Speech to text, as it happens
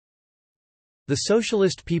The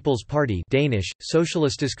Socialist People's Party Danish,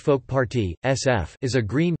 Socialistisk Folkeparti, SF, is a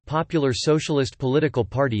green, popular socialist political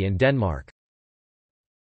party in Denmark.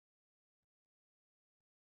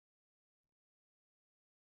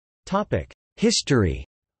 History.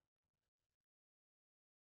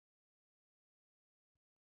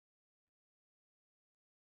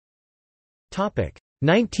 Topic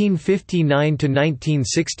 1959 to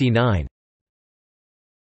 1969.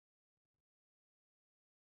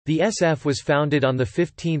 The SF was founded on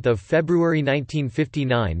 15 February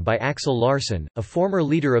 1959 by Axel Larsen, a former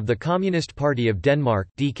leader of the Communist Party of Denmark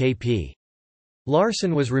 (DKP).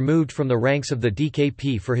 Larsen was removed from the ranks of the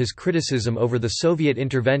DKP for his criticism over the Soviet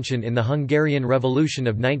intervention in the Hungarian Revolution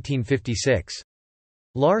of 1956.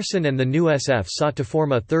 Larsen and the new SF sought to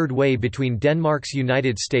form a third way between Denmark's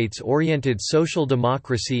United States-oriented social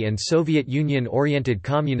democracy and Soviet Union-oriented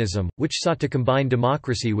communism, which sought to combine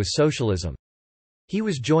democracy with socialism. He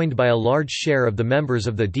was joined by a large share of the members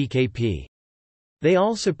of the DKP. They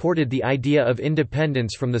all supported the idea of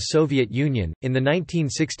independence from the Soviet Union. In the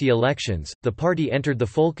 1960 elections, the party entered the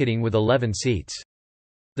Folketing with 11 seats.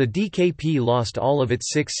 The DKP lost all of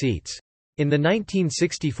its 6 seats. In the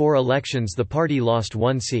 1964 elections, the party lost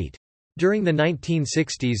 1 seat. During the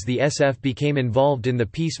 1960s, the SF became involved in the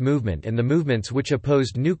peace movement and the movements which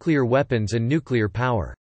opposed nuclear weapons and nuclear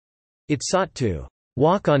power. It sought to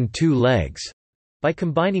walk on 2 legs by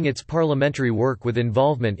combining its parliamentary work with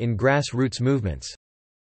involvement in grassroots movements.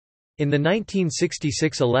 In the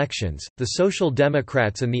 1966 elections, the Social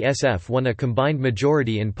Democrats and the SF won a combined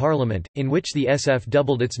majority in parliament, in which the SF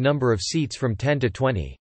doubled its number of seats from 10 to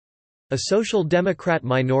 20. A Social Democrat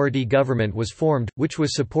minority government was formed, which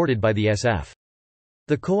was supported by the SF.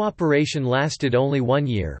 The cooperation lasted only 1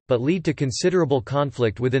 year, but led to considerable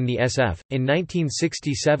conflict within the SF. In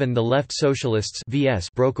 1967, the Left Socialists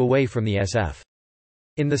 (VS) broke away from the SF.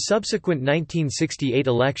 In the subsequent 1968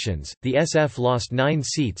 elections, the SF lost 9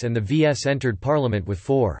 seats and the VS entered parliament with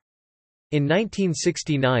 4. In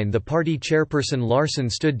 1969, the party chairperson Larsen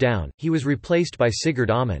stood down. He was replaced by Sigurd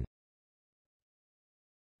Amann.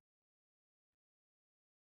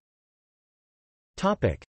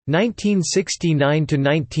 Topic 1969 to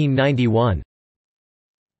 1991.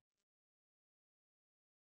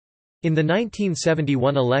 In the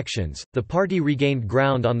 1971 elections, the party regained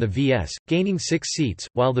ground on the VS, gaining 6 seats,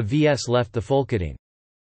 while the VS left the Folketing.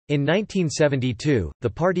 In 1972, the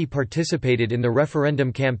party participated in the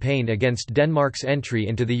referendum campaign against Denmark's entry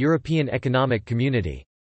into the European Economic Community.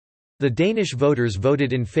 The Danish voters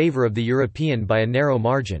voted in favour of the European by a narrow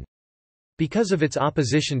margin. Because of its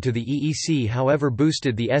opposition to the EEC, however,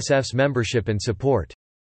 boosted the SF's membership and support.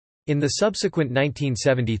 In the subsequent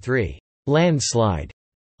 1973 landslide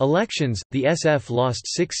elections, the SF lost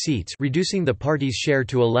 6 seats, reducing the party's share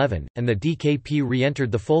to 11, and the DKP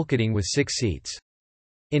re-entered the Folketing with 6 seats.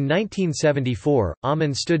 In 1974,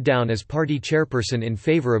 Amann stood down as party chairperson in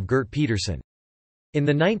favor of Gert Petersen. In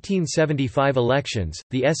the 1975 elections,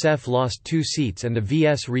 the SF lost 2 seats and the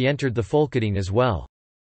VS re-entered the Folketing as well.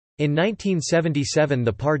 In 1977,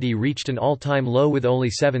 the party reached an all-time low with only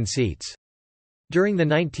 7 seats. During the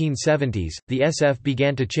 1970s, the SF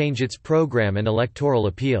began to change its program and electoral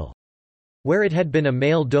appeal. Where it had been a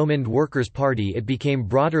male-domined workers' party, it became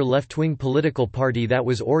broader left-wing political party that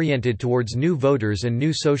was oriented towards new voters and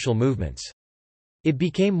new social movements. It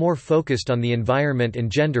became more focused on the environment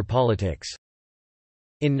and gender politics.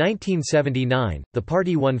 In 1979, the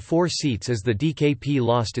party won 4 seats as the DKP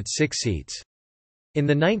lost its 6 seats. In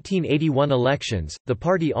the 1981 elections, the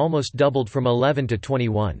party almost doubled from 11 to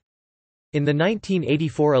 21. In the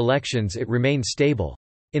 1984 elections, it remained stable.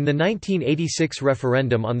 In the 1986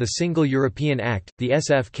 referendum on the Single European Act, the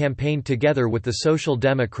SF campaigned together with the Social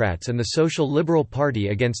Democrats and the Social Liberal Party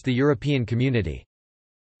against the European Community.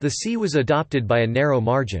 The C was adopted by a narrow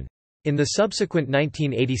margin. In the subsequent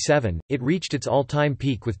 1987, it reached its all-time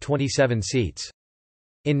peak with 27 seats.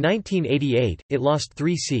 In 1988, it lost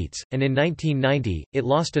 3 seats, and in 1990, it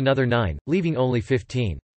lost another 9, leaving only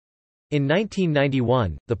 15. In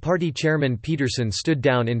 1991, the party chairman Petersen stood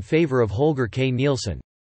down in favor of Holger K. Nielsen.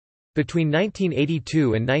 Between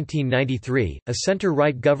 1982 and 1993, a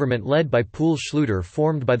center-right government led by Poul Schlüter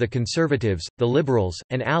formed by the Conservatives, the Liberals,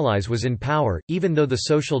 and Allies was in power, even though the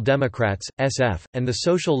Social Democrats, SF, and the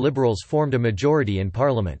Social Liberals formed a majority in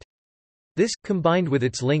parliament. This, combined with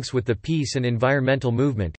its links with the peace and environmental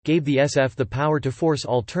movement, gave the SF the power to force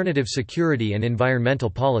alternative security and environmental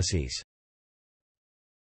policies.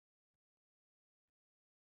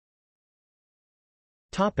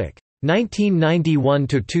 1991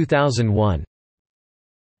 to 2001.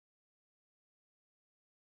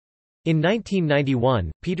 In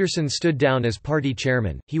 1991, Peterson stood down as party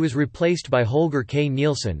chairman. He was replaced by Holger K.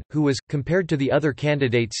 Nielsen, who was, compared to the other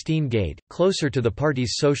candidate Steengade, closer to the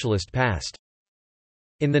party's socialist past.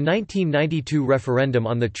 In the 1992 referendum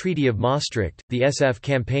on the Treaty of Maastricht, the SF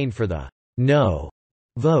campaigned for the no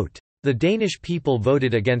vote. The Danish people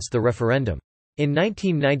voted against the referendum. In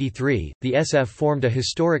 1993, the SF formed a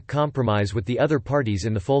historic compromise with the other parties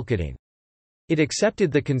in the Folketing. It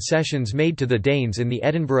accepted the concessions made to the Danes in the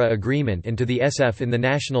Edinburgh Agreement and to the SF in the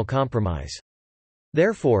National Compromise.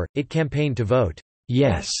 Therefore, it campaigned to vote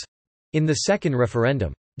yes in the second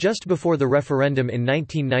referendum. Just before the referendum in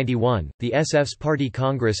 1991, the SF's Party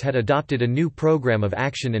Congress had adopted a new program of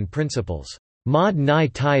action and principles, Mod Nye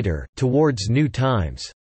Tider, Towards New Times,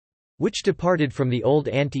 which departed from the old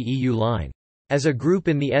anti-EU line. As a group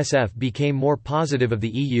in the SF became more positive of the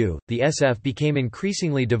EU, the SF became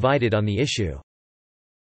increasingly divided on the issue.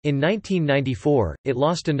 In 1994, it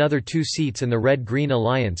lost another 2 seats and the Red-Green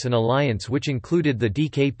Alliance, an alliance which included the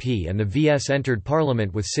DKP and the VS, entered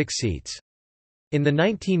parliament with 6 seats. In the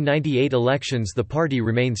 1998 elections the party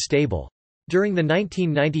remained stable. During the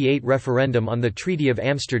 1998 referendum on the Treaty of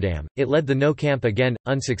Amsterdam, it led the no camp again,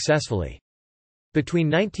 unsuccessfully. Between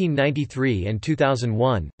 1993 and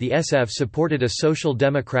 2001, the SF supported a social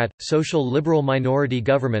democrat, social liberal minority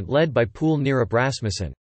government led by Poul Nyrup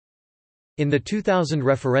Rasmussen. In the 2000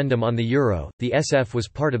 referendum on the euro, the SF was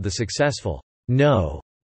part of the successful no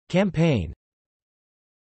campaign.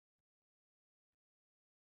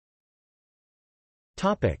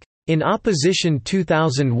 In opposition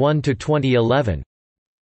 2001 to 2011.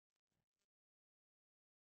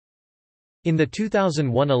 In the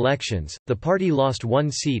 2001 elections, the party lost 1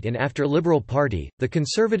 seat and after Liberal Party, the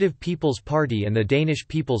Conservative People's Party and the Danish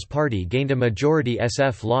People's Party gained a majority,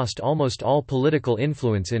 SF lost almost all political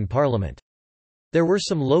influence in parliament. There were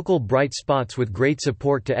some local bright spots with great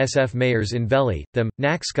support to SF mayors in Vejle, Them,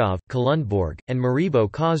 Nakskov, Kalundborg, and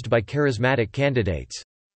Maribo caused by charismatic candidates.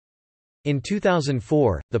 In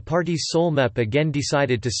 2004, the party's sole MEP again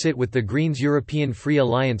decided to sit with the Greens' European Free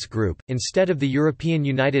Alliance group, instead of the European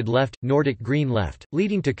United Left, Nordic Green Left,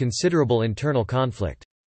 leading to considerable internal conflict.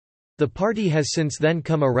 The party has since then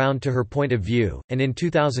come around to her point of view, and in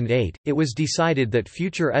 2008, it was decided that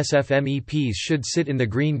future SF MEPs should sit in the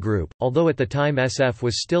Green group, although at the time SF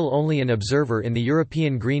was still only an observer in the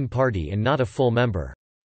European Green Party and not a full member.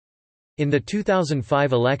 In the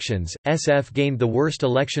 2005 elections, SF gained the worst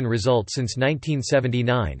election result since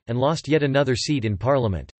 1979, and lost yet another seat in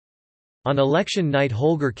parliament. On election night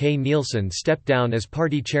Holger K. Nielsen stepped down as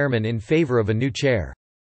party chairman in favor of a new chair.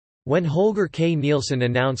 When Holger K. Nielsen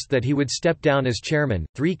announced that he would step down as chairman,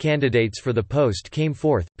 3 candidates for the post came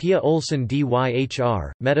forth, Pia Olsen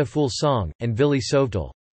Dyhr, Mette Full Song, and Willy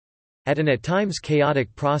Søvndal. At times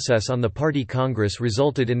chaotic process on the party congress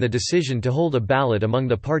resulted in the decision to hold a ballot among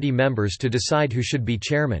the party members to decide who should be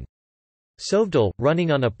chairman. Søvndal, running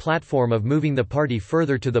on a platform of moving the party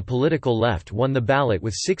further to the political left, won the ballot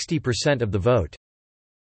with 60% of the vote.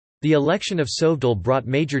 The election of Søvndal brought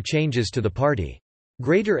major changes to the party.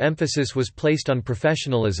 Greater emphasis was placed on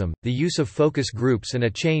professionalism, the use of focus groups and a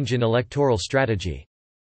change in electoral strategy.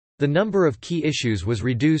 The number of key issues was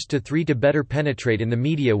reduced to 3 to better penetrate in the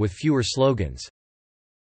media with fewer slogans.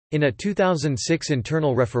 In a 2006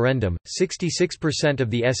 internal referendum, 66%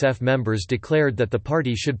 of the SF members declared that the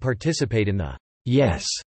party should participate in the yes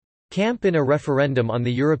camp in a referendum on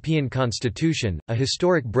the European Constitution, a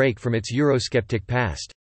historic break from its Eurosceptic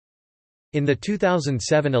past. In the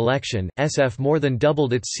 2007 election, SF more than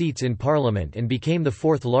doubled its seats in parliament and became the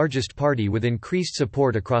 4th largest party with increased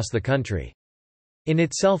support across the country. In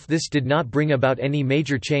itself this did not bring about any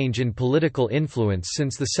major change in political influence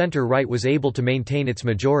since the centre-right was able to maintain its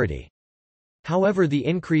majority. However, the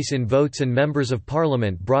increase in votes and members of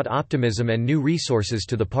parliament brought optimism and new resources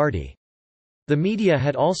to the party. The media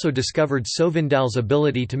had also discovered Søvndal's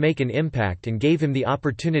ability to make an impact and gave him the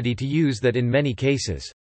opportunity to use that in many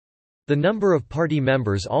cases. The number of party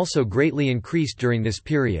members also greatly increased during this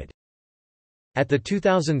period. At the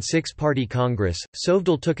 2006 Party Congress,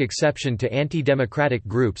 Søvndal took exception to anti-democratic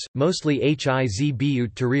groups, mostly Hizb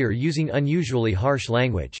ut Tahrir, using unusually harsh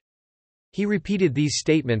language. He repeated these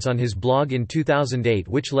statements on his blog in 2008,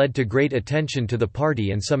 which led to great attention to the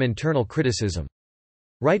party and some internal criticism.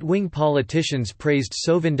 Right-wing politicians praised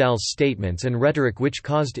Søvndal's statements and rhetoric, which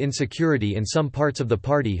caused insecurity in some parts of the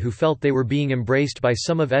party who felt they were being embraced by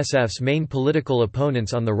some of SF's main political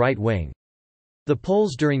opponents on the right wing. The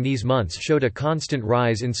polls during these months showed a constant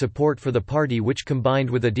rise in support for the party, which combined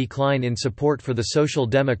with a decline in support for the Social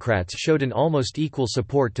Democrats showed an almost equal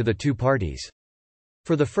support to the 2 parties.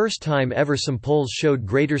 For the first time ever, some polls showed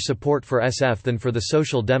greater support for SF than for the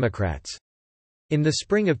Social Democrats. In the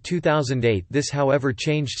spring of 2008 this however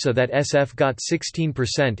changed so that SF got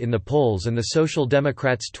 16% in the polls and the Social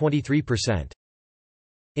Democrats 23%.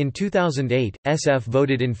 In 2008, SF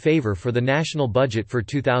voted in favor for the national budget for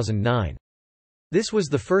 2009. This was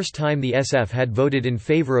the first time the SF had voted in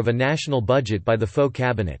favor of a national budget by the faux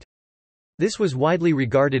cabinet. This was widely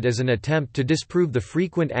regarded as an attempt to disprove the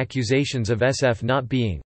frequent accusations of SF not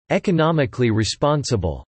being economically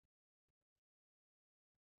responsible.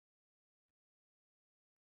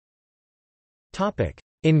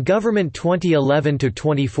 In government 2011 to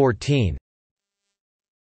 2014.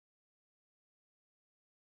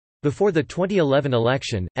 Before the 2011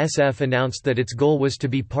 election, SF announced that its goal was to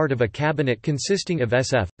be part of a cabinet consisting of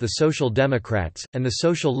SF, the Social Democrats, and the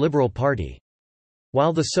Social Liberal Party.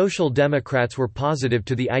 While the Social Democrats were positive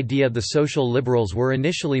to the idea, the Social Liberals were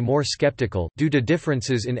initially more skeptical, due to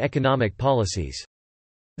differences in economic policies.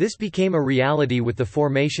 This became a reality with the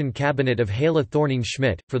formation cabinet of Helle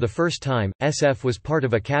Thorning-Schmidt. For the first time, SF was part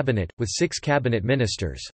of a cabinet, with 6 cabinet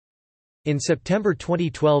ministers. In September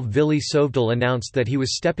 2012, Villy Søvndal announced that he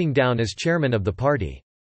was stepping down as chairman of the party.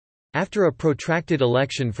 After a protracted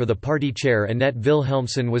election for the party chair, Annette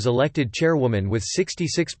Wilhelmsen was elected chairwoman with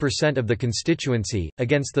 66% of the constituency,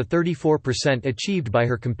 against the 34% achieved by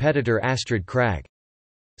her competitor Astrid Krag.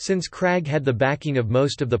 Since Krag had the backing of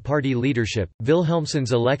most of the party leadership,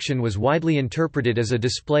 Wilhelmsen's election was widely interpreted as a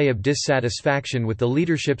display of dissatisfaction with the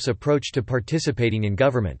leadership's approach to participating in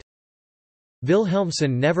government.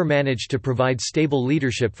 Wilhelmsen never managed to provide stable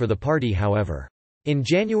leadership for the party, however. In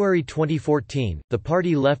January 2014, the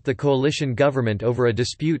party left the coalition government over a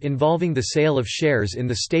dispute involving the sale of shares in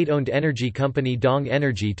the state-owned energy company Dong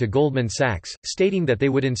Energy to Goldman Sachs, stating that they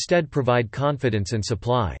would instead provide confidence and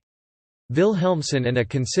supply. Wilhelmsen and a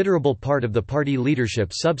considerable part of the party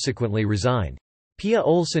leadership subsequently resigned. Pia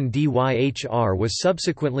Olsen Dyhr was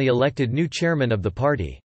subsequently elected new chairman of the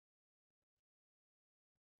party.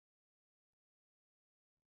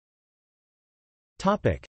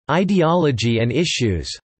 Ideology and issues.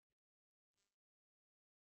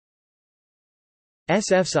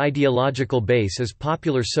 SF's ideological base is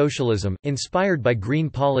popular socialism, inspired by green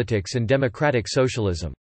politics and democratic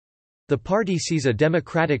socialism. The party sees a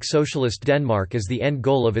democratic socialist Denmark as the end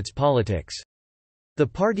goal of its politics. The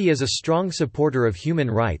party is a strong supporter of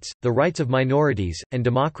human rights, the rights of minorities, and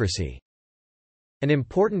democracy. An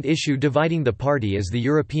important issue dividing the party is the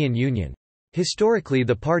European Union. Historically,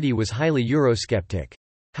 the party was highly Eurosceptic.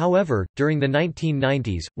 However, during the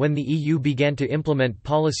 1990s, when the EU began to implement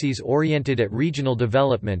policies oriented at regional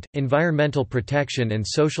development, environmental protection and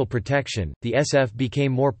social protection, the SF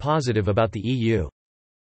became more positive about the EU.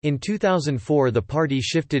 In 2004, the party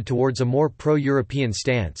shifted towards a more pro-European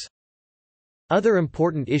stance. Other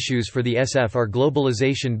important issues for the SF are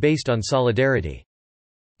globalization based on solidarity.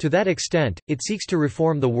 To that extent, it seeks to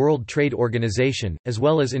reform the World Trade Organization, as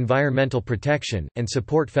well as environmental protection, and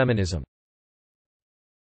support feminism.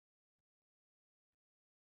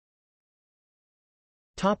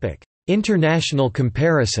 International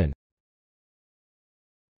comparison.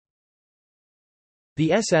 The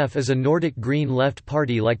SF is a Nordic Green Left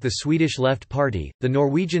Party like the Swedish Left Party, the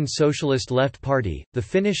Norwegian Socialist Left Party, the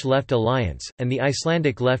Finnish Left Alliance, and the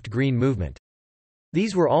Icelandic Left Green Movement.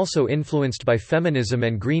 These were also influenced by feminism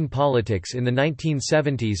and green politics in the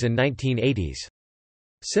 1970s and 1980s.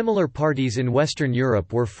 Similar parties in Western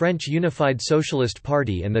Europe were French Unified Socialist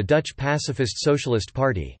Party and the Dutch Pacifist Socialist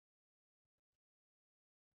Party.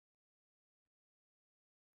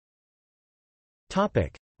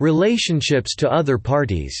 Relationships to other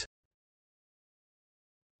parties.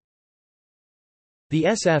 The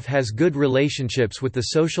SF has good relationships with the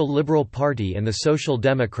Social Liberal Party and the Social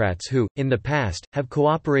Democrats who, in the past, have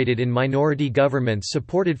cooperated in minority governments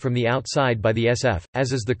supported from the outside by the SF,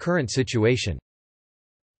 as is the current situation.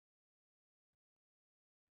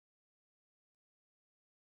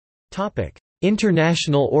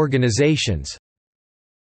 International organizations.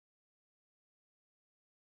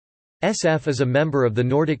 SF is a member of the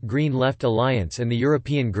Nordic Green Left Alliance and the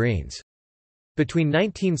European Greens. Between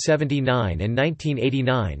 1979 and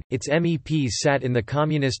 1989, its MEPs sat in the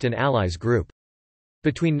Communist and Allies group.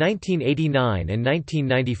 Between 1989 and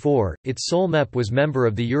 1994, its sole MEP was member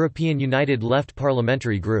of the European United Left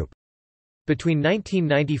Parliamentary Group. Between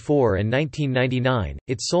 1994 and 1999,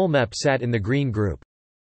 its sole MEP sat in the Green Group.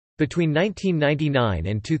 Between 1999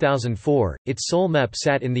 and 2004, its sole MEP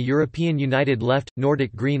sat in the European United Left –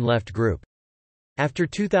 Nordic Green Left Group. After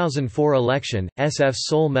 2004 election, SF's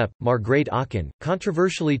sole MEP, Margrethe Auken,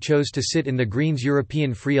 controversially chose to sit in the Greens'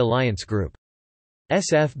 European Free Alliance Group.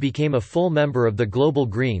 SF became a full member of the Global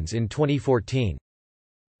Greens in 2014.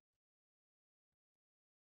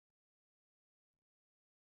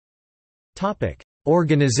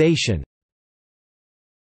 Organization.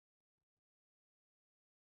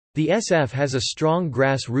 The SF has a strong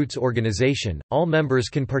grassroots organization. All members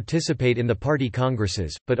can participate in the party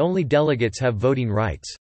congresses, but only delegates have voting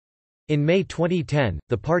rights. In May 2010,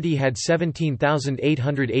 the party had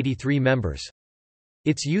 17,883 members.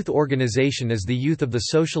 Its youth organization is the Youth of the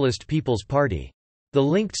Socialist People's Party. The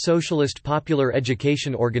linked Socialist Popular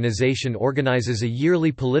Education Organization organizes a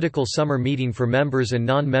yearly political summer meeting for members and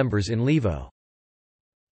non-members in Levo.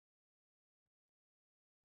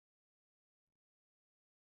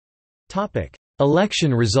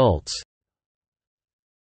 Election results.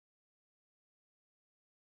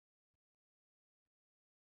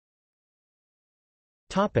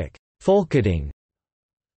 Folketing.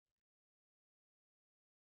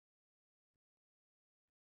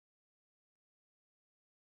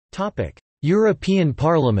 European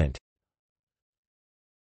Parliament.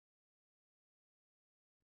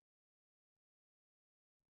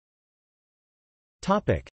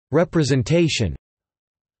 Representation.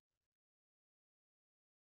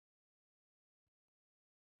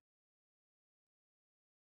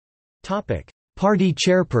 Party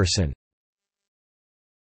chairperson.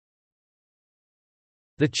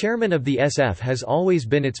 The chairman of the SF has always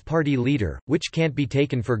been its party leader, which can't be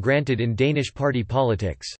taken for granted in Danish party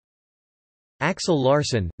politics. Axel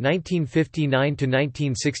Larsen,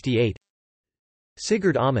 1959–1968.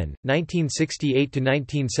 Sigurd Amann,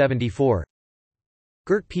 1968–1974.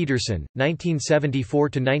 Gert Petersen,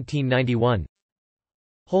 1974–1991.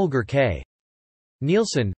 Holger K.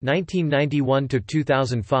 Nielsen,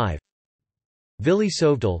 1991–2005. Villy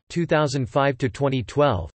Søvndal,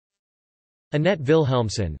 2005–2012. Annette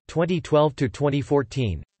Wilhelmsen,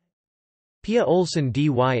 2012–2014. Pia Olsen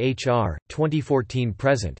Dyhr,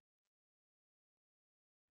 2014–present.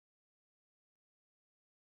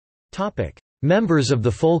 Members of the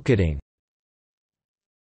Folketing.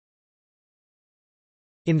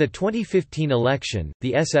 In the 2015 election,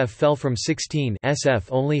 the SF fell from 16. SF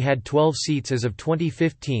only had 12 seats as of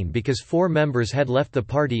 2015 because 4 members had left the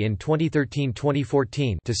party in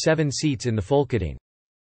 2013–2014 to 7 seats in the Folketing.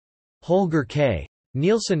 Holger K.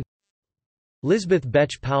 Nielsen, Lisbeth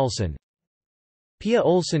Bech Poulsen, Pia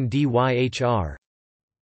Olsen Dyhr,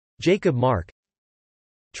 Jacob Mark,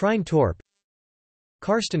 Trine Torp,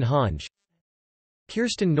 Karsten Hange,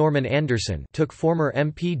 Kirsten Norman Andersen took former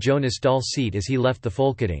MP Jonas Dahl's seat as he left the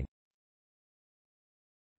Folketing.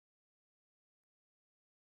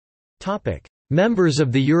 Members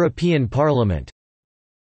of the European Parliament.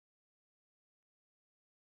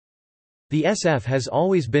 The SF has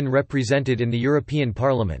always been represented in the European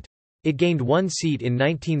Parliament. It gained 1 seat in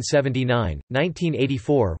 1979,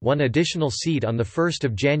 1984, 1 additional seat on 1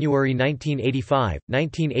 January 1985,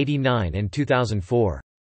 1989 and 2004.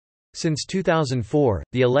 Since 2004,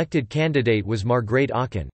 the elected candidate was Margrethe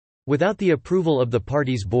Auken. Without the approval of the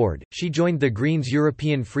party's board, she joined the Greens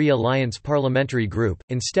European Free Alliance parliamentary group,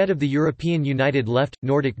 instead of the European United Left –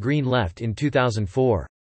 Nordic Green Left in 2004.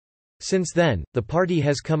 Since then, the party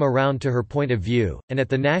has come around to her point of view, and at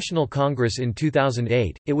the National Congress in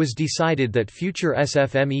 2008, it was decided that future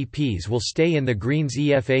SF MEPs will stay in the Greens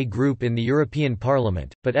EFA group in the European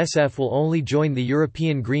Parliament, but SF will only join the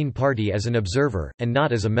European Green Party as an observer, and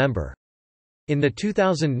not as a member. In the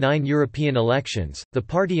 2009 European elections, the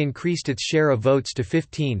party increased its share of votes to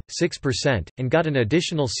 15.6%, and got an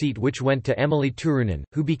additional seat which went to Emily Turunen,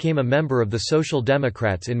 who became a member of the Social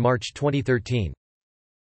Democrats in March 2013.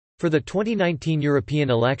 For the 2019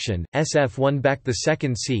 European election, SF won back the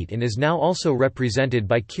 2nd seat and is now also represented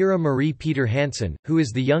by Kira Marie Peter Hansen, who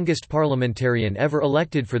is the youngest parliamentarian ever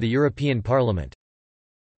elected for the European Parliament.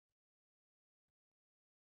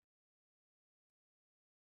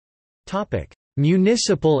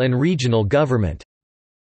 Municipal and regional government.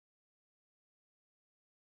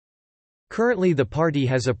 Currently the party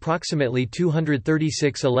has approximately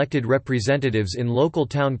 236 elected representatives in local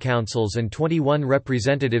town councils and 21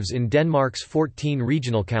 representatives in Denmark's 14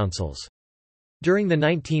 regional councils. During the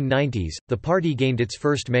 1990s, the party gained its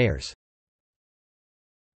first mayors.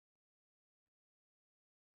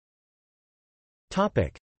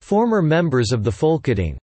 Former members of the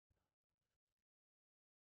Folketing.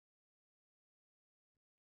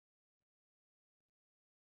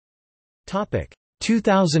 Topic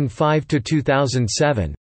 2005 to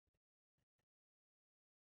 2007.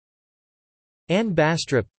 Anne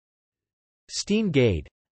Bastrup, Steen Gade,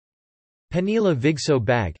 Pernille Vigsø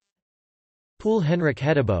Bagge, Poul Henrik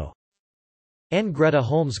Hedebo, Anne Greta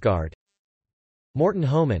Holmsgaard, Morten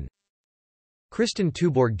Homan, Kristen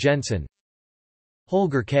Tuborg Jensen,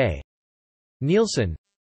 Holger K. Nielsen,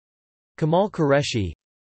 Kamal Qureshi,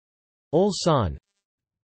 Ol San,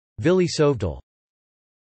 Vili Sovdal.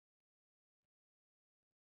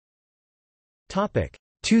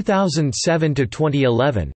 2007 to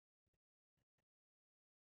 2011.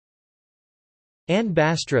 Anne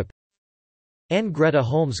Bastrup, Anne Greta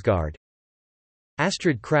Holmsgaard,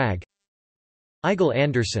 Astrid Krag, Eigil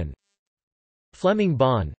Andersen, Flemming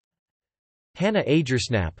Bonn, Hannah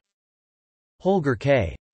Agersnap, Holger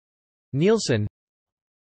K. Nielsen,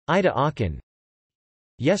 Ida Auken,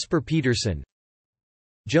 Jesper Petersen,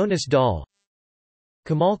 Jonas Dahl,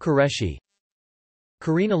 Kamal Qureshi,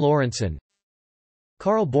 Karina Lorentzen,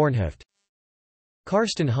 Karl Bornhöft,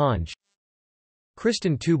 Karsten Hange,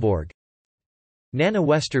 Kristen Tuborg, Nana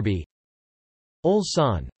Westerby, Ol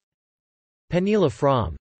San, Pernille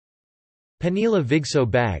Fromm, Pernille Vigso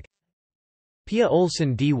Bag, Pia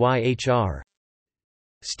Olsen Dyhr,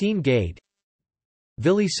 Steen Gade,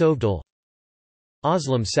 Vili Sovdal,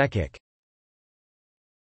 Özlem Cekic.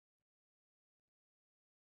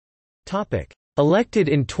 Elected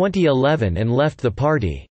in 2011 and left the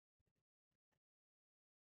party.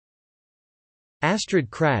 Astrid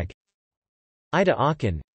Krag, Ida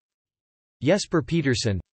Auken, Jesper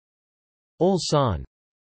Petersen, Ol San.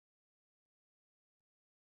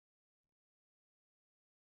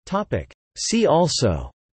 See also: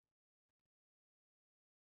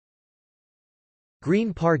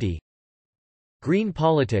 Green Party, Green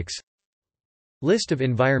politics, List of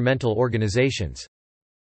environmental organizations.